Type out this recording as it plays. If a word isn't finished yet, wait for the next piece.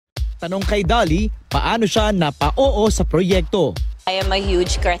Tanong kay Dolly, paano siya napa-oo sa proyekto? I am a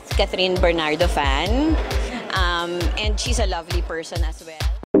huge Kathryn Bernardo fan, and she's a lovely person as well.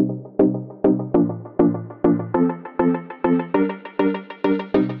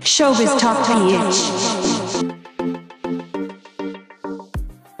 Showbiz Talk PH.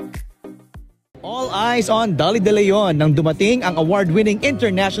 All eyes on Dolly De Leon nang dumating ang award-winning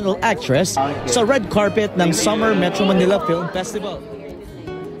international actress sa red carpet ng Summer Metro Manila Film Festival.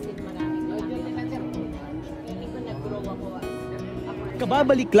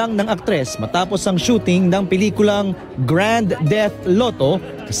 Kababalik lang ng aktres matapos ang shooting ng pelikulang Grand Death Lotto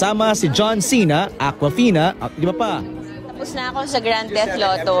kasama si John Cena, Aquafina at iba pa. Tapos na ako sa Grand Death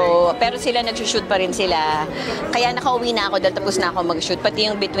Lotto, pero sila nag-shoot pa rin sila. Kaya nakauwi na ako dahil tapos na ako mag-shoot. Pati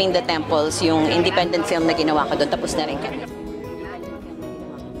yung Between the Temples, yung independent film na ginawa ko doon, tapos na rin kami.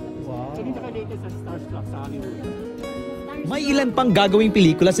 May ilan pang gagawing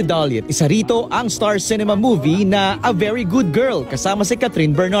pelikula si Dolly at isa rito ang Star Cinema movie na A Very Good Girl kasama si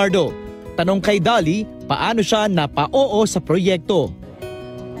Kathryn Bernardo. Tanong kay Dolly, paano siya napa-oo sa proyekto?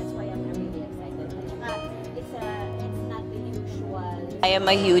 I am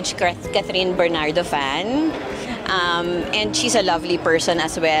a huge Kathryn Bernardo fan, and she's a lovely person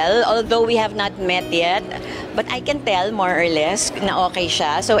as well. Although we have not met yet, but I can tell more or less na okay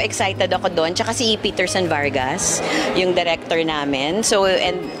siya. So excited ako doon. Tsaka si Peterson Vargas, yung director namin. So,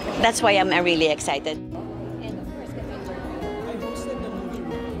 and that's why I'm really excited.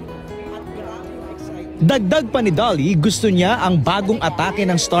 Dagdag pa ni Dolly, gusto niya ang bagong atake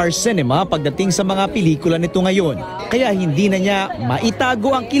ng Star Cinema pagdating sa mga pelikula nito ngayon. Kaya hindi na niya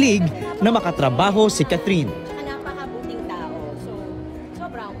maitago ang kilig na makatrabaho si Kathryn. Napakabuting tao. So,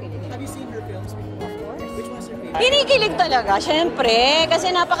 sobrang kilig. Have you seen her films before? Of course. Which one's your favorite? Kinikilig talaga, syempre. Kasi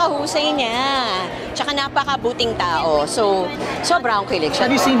napakahusay niya. Tsaka napakabuting tao. So, sobrang kilig siya.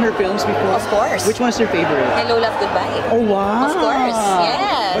 Have you seen her films before? Of course. Which one's your favorite? Hello, Love, Goodbye. Oh, wow. Of course,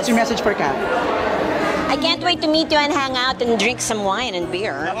 yes. What's your message for Kat? I can't wait to meet you and hang out and drink some wine and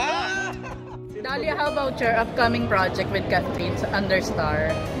beer. Dolly, how about your upcoming project with Kathryn under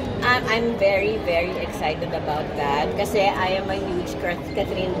Star? I'm very, very excited about that kasi I am a huge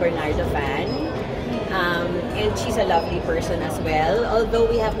Kathryn Bernardo fan. And she's a lovely person as well. Although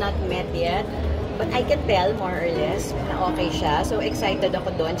we have not met yet, but I can tell more or less na okay siya. So excited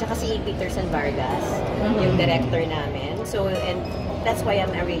ako doon. Tsaka si Peterson Vargas, yung director namin. So, and that's why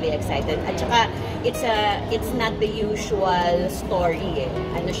I'm really excited. At saka, it's not the usual story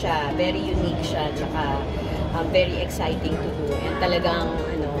eh. Ano siya, very unique siya. Tsaka, very exciting to do. And talagang,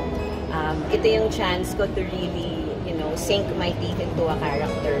 ito yung chance ko to really, sink my teeth into a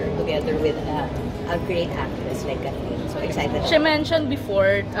character together with a great actress like Kathryn. So excited. She mentioned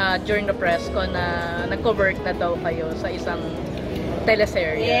before, during the press ko na nag-work na daw kayo sa isang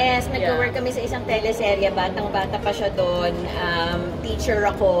teleserye. Yes, nag-work kami sa isang teleserye. Batang-bata pa siya doon. Teacher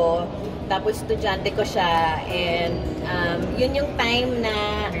ako. Tapos estudyante ko siya. And yun yung time na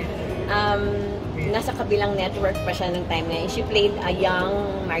nasa kabilang network pa siya ng time na yun. She played a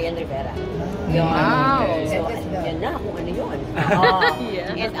young Marian Rivera. Wow! So, yan na kung ano yun.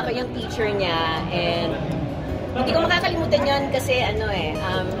 Yeah. And ako yung teacher niya. And hindi ko makakalimutan yun kasi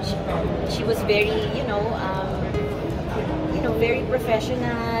she was very, very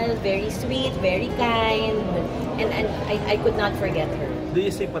professional, very sweet, very kind, and I could not forget her. Do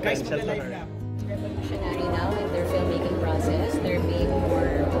you see potential to her? Revolutionary now in their filmmaking process. They're being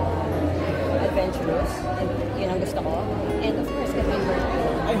more adventurous, and yun ang gusto ko. And of course, Kathryn Bernardo.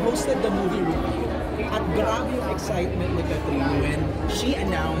 I hosted the movie review. At grabe yung excitement ni Kathryn when she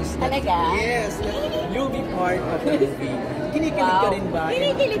announced that, Talaga? yes, that you'll be part of the movie. Kinikilig ka rin ba?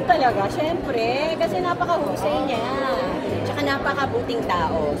 Kinikilig talaga, syempre. Kasi napakahusay niya. Tsaka napakabuting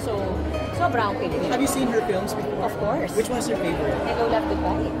tao. So, sobrang kilig. Have you seen her films before? Of course. Which one's your favorite? Hello, Love,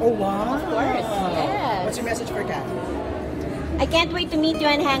 Goodbye. Oh, wow. Of course, yes. What's your message for Kat? I can't wait to meet you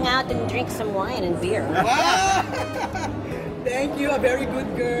and hang out and drink some wine and beer. Wow! Thank you, a very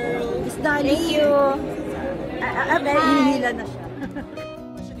good girl. Thank you. Very hinihila na siya.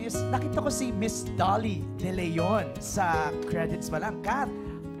 Question is, nakita ko si Miss Dolly De Leon sa credits pa lang. Kat,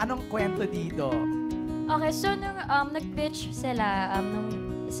 anong kwento dito? Okay, so nung nag-pitch sila nung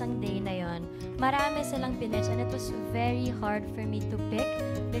isang day na yon, marami silang pinitch and it was very hard for me to pick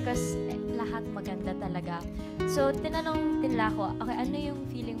because lahat maganda talaga. So, tinanong nila ako, okay, ano yung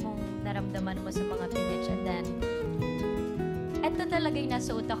feeling mong naramdaman mo sa mga pinitch? And then, eto talaga yung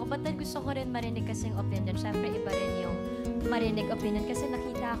nasa utak ko. But then gusto ko rin marinig kasing opinion. Siyempre, iba rin yung marinig opinion kasi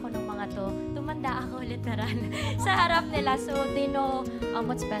nakita ako ng mga to, tumanda ako literal sa harap nila. So they know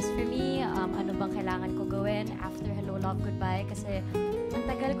what's best for me, ano bang kailangan ko gawin after Hello, Love, Goodbye. Kasi ang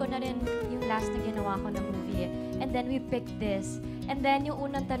tagal ko na rin yung last na ginawa ko ng movie. And then we picked this. And then yung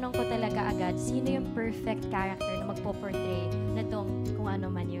unang tanong ko talaga agad, sino yung perfect character na magpo-portray na tong kung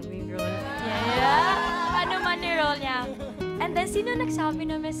ano man yung role. Yeah! Ano man yung role niya. And then sino nagsabi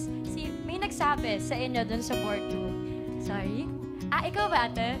na may nagsabi sa inyo dun sa boardroom. Sorry? Ikaw ba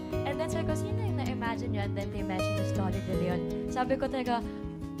ate? And then sabi ko, sino yung na-imagine yun? And then they mentioned this Dolly de Leon. Sabi ko talaga,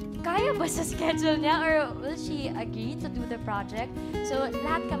 kaya ba sa schedule niya? Or will she agree to do the project? So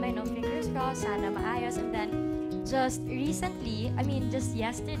lahat kami, no, fingers crossed, sana maayos. And then just recently, just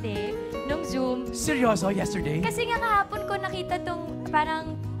yesterday, nung Zoom. Seryoso, yesterday? Kasi nga kahapon ko nakita tong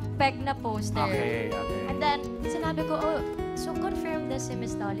parang peg na poster. Okay. And then, sinabi ko, so confirm this si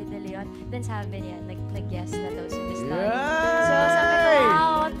Miss Dolly de Leon. Then sabi niya, nag-guess na daw si Miss Dolly. So sabi ko, wow,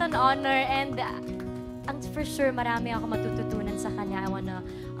 what an honor. And for sure, marami ako matututunan sa kanya.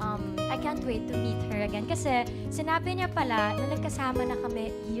 I can't wait to meet her again. Kasi sinabi niya pala na nagkasama na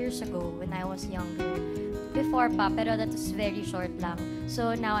kami years ago when I was younger. Before pa, pero that was very short lang.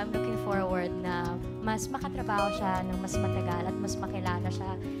 So now I'm looking forward na mas makatrabaho siya ng mas matagal at mas makilala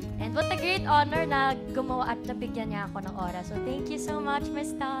siya. And what a great honor na gumawa at nabigyan niya ako ng oras. So thank you so much,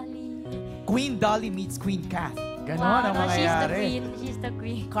 Miss Dolly. Queen Dolly meets Queen Kath. Ganon Wow, ang no, she's the mangyayari. queen. She's the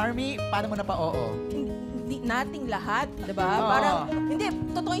queen. Carmi, paano mo na pa oo? Nating lahat, diba? Parang, hindi,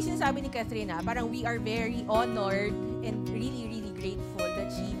 totoo yung sinasabi ni Kathryn, parang we are very honored and really, really grateful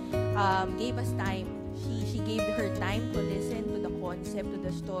that she gave us time. She gave her time to listen to the concept, to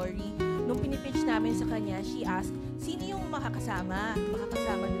the story. Nung pinipitch namin sa kanya, she asked, sino yung makakasama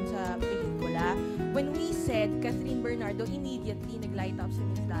dun sa pelikula? When we said Kathryn Bernardo, immediately nag-light up si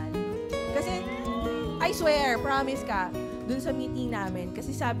Miss Dolly. Kasi, I swear, promise ka, dun sa meeting namin,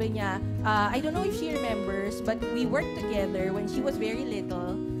 kasi sabi niya, I don't know if she remembers, but we worked together when she was very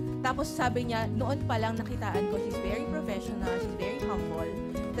little. Tapos sabi niya, noon pa lang nakitaan ko, she's very professional, she's very humble.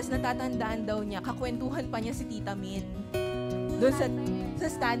 Tapos natatandaan daw niya, kakwentuhan pa niya si Tita Min doon sa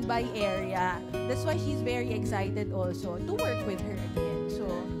standby area. That's why she's very excited also to work with her again. So,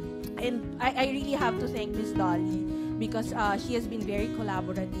 and I really have to thank Miss Dolly because she has been very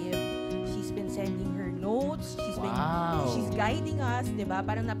collaborative. She's been sending her notes, she's guiding us, di ba?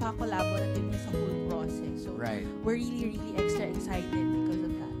 Parang napaka-collaborative niya sa whole process. So, we're really, really extra excited because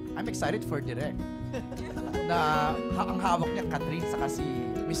of that. I'm excited for Direct. Na ang hawak niya, Kathryn, saka si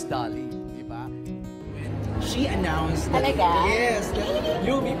Miss Dolly. Diba? She announced that, Talaga? yes, that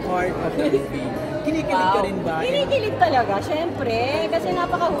you'll be part of the movie. Kinikilig ka rin ba? Kinikilig talaga, syempre. Kasi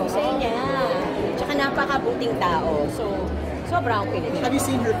napakahusay niya. Tsaka napakabuting tao. So, sobrang kilig. Have you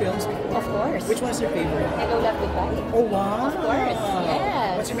seen her films before? Of course. Which one's your favorite? Hello, Love, Goodbye. Oh, wow. Of course,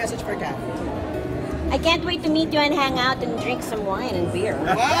 yes. What's your message for Kathy? I can't wait to meet you and hang out and drink some wine and beer.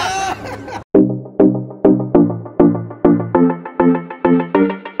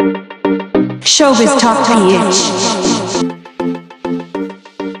 Showbiz Talk PH.